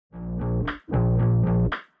Okay,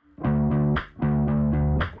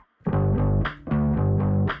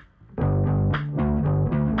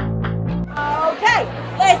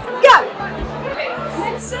 let's go.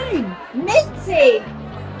 Insane. Minty.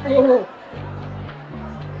 Oh.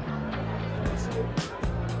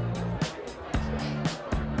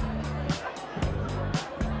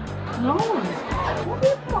 No one. What have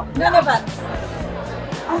you got? None of us.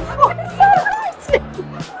 I'm so excited.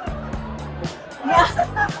 Yeah.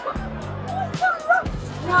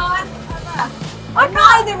 No, I'm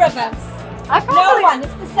neither of us. I can't No believe- one.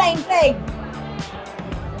 It's the same thing.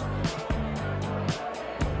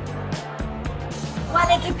 Well,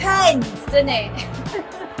 it depends, doesn't it?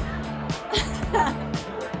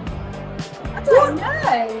 I don't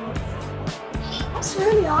know. That's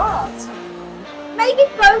really hard. Maybe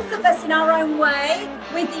both of us in our own way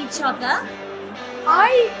with each other.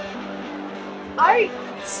 I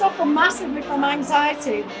suffer massively from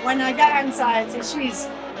anxiety. When I get anxiety, she's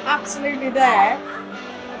absolutely there.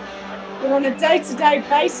 But on a day-to-day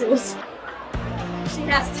basis, She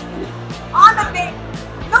has to. I'm a bit,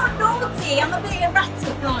 not naughty, I'm a bit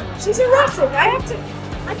erratic on her. she's erratic.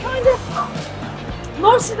 I kind of,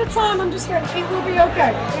 most of the time I'm just going, it will be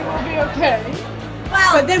okay, it will be okay.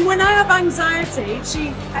 Well, But then when I have anxiety,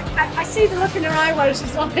 I see the look in her eye where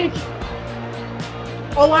she's like,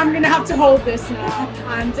 oh, I'm going to have to hold this now.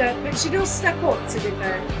 And but she does step up, to be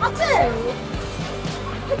fair. I do.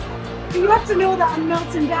 But you have to know that I'm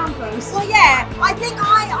melting down first. Well, yeah, I think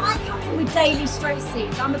I come in with daily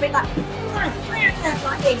stresses. I'm a bit like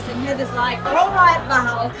this, and Heather's like, all right,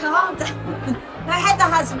 Val, calm down. Now, Heather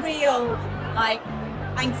has real, like,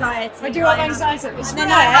 anxiety. I do have anxiety. It's And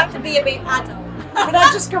then I rare, have to be a bit adult. but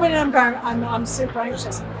I just come in and I'm going, I'm super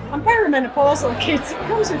anxious. I'm perimenopausal, kids. It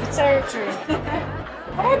comes with the territory.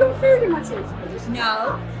 Have I got food in my teeth?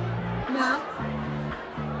 No. No.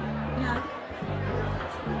 No.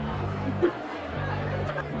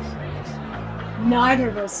 Neither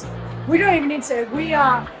of us. We don't even need to. We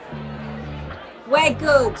are. We're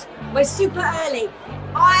good. We're super early.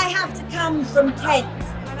 I have to come from Kent.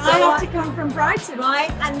 I have to come from Brighton. Right?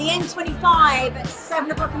 And the N25 at 7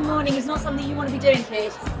 o'clock in the morning is not something you want to be doing,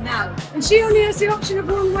 kids. No. And she only has the option of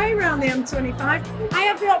one way around the M25. I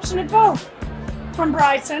have the option of both from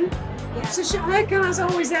Brighton. Yeah. So her car's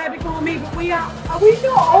always there before me, but are we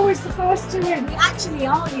not always the first to in? We actually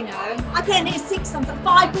are, you know. I get in at 6 sometimes,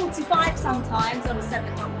 5:45 sometimes on a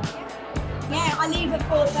 7 o'clock. Yeah, I leave at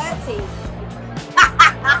 4:30.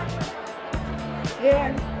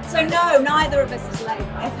 Yeah. So no, neither of us is late.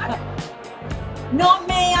 Ever. Not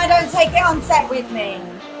me, I don't take it on set with me.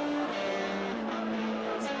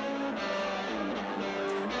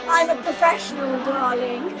 I'm a professional,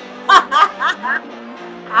 darling.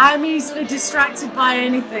 I'm easily distracted by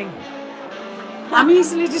anything. I'm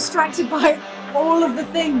easily distracted by all of the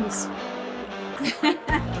things.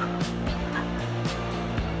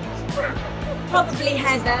 Probably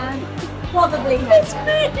Heather. Probably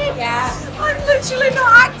Heather. Yeah. I'm literally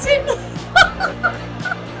not acting.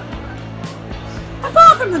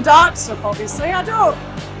 Apart from the dark stuff, obviously, I don't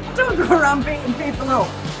go around beating people up.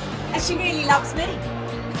 And she really loves me.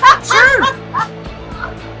 True.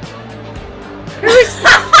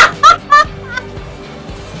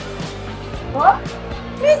 What?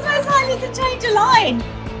 Who's most likely to change a line?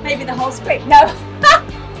 Maybe the whole script. No.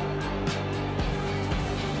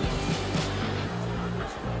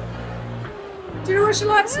 Do you know what she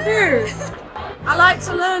likes to do? I like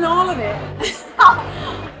to learn all of it.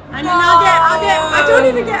 And then I don't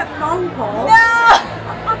even get a phone call. No.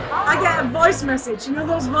 I get a voice message. You know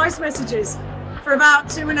those voice messages for about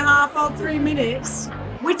 2.5 or 3 minutes,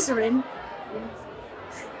 whittering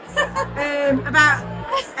about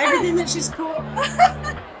everything that she's caught,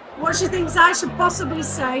 what she thinks I should possibly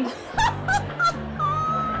say.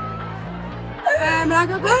 And I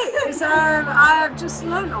go, great. So I've just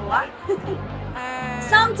learned all that.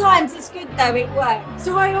 Sometimes it's good though, it works.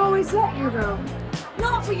 So I always let you go.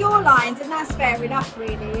 Not for your lines, and that's fair enough,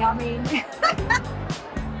 really. I mean,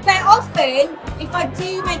 but often, if I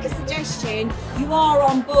do make a suggestion, you are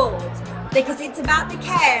on board because it's about the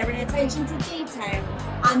care and attention to detail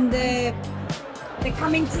and the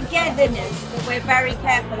coming togetherness that we're very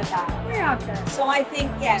careful about. We are there. So I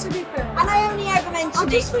think, yeah. To be fair. And I only ever mention I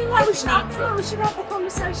just feel like we should need to. have the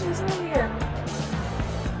conversations earlier.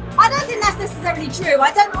 I don't think that's necessarily true.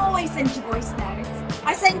 I don't always send you voice notes.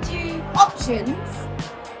 I send you options,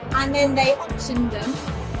 and then they option them.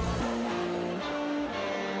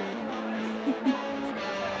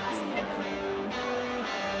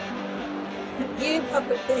 You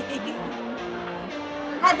probably.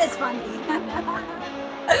 Heather's funny.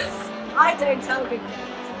 I don't tell big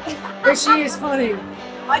jokes. But she is funny.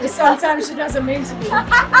 I just Sometimes she doesn't mean to be.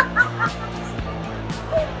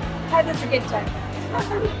 Heather's a good joke.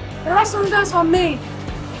 The last one goes on me.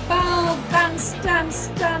 Ball, dance, dance,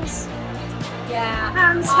 dance. Yeah.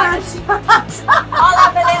 Hands, I'll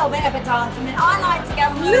have a little bit of a dance and then I like to go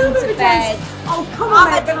home to bed. Oh, come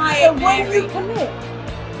I'm on, a tired but when Mary. you commit,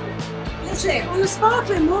 Listen. on the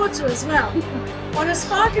sparkling water as well. On a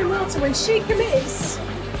sparkling water, when she commits,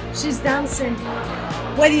 she's dancing.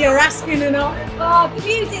 Whether you're asking or not. Oh, the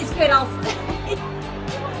music's good, I'll stay.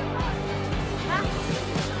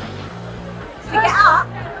 Get up.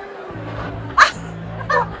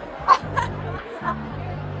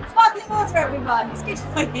 Sparkling water, everyone. It's good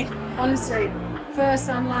for you. Honestly, first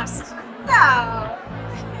and last. No.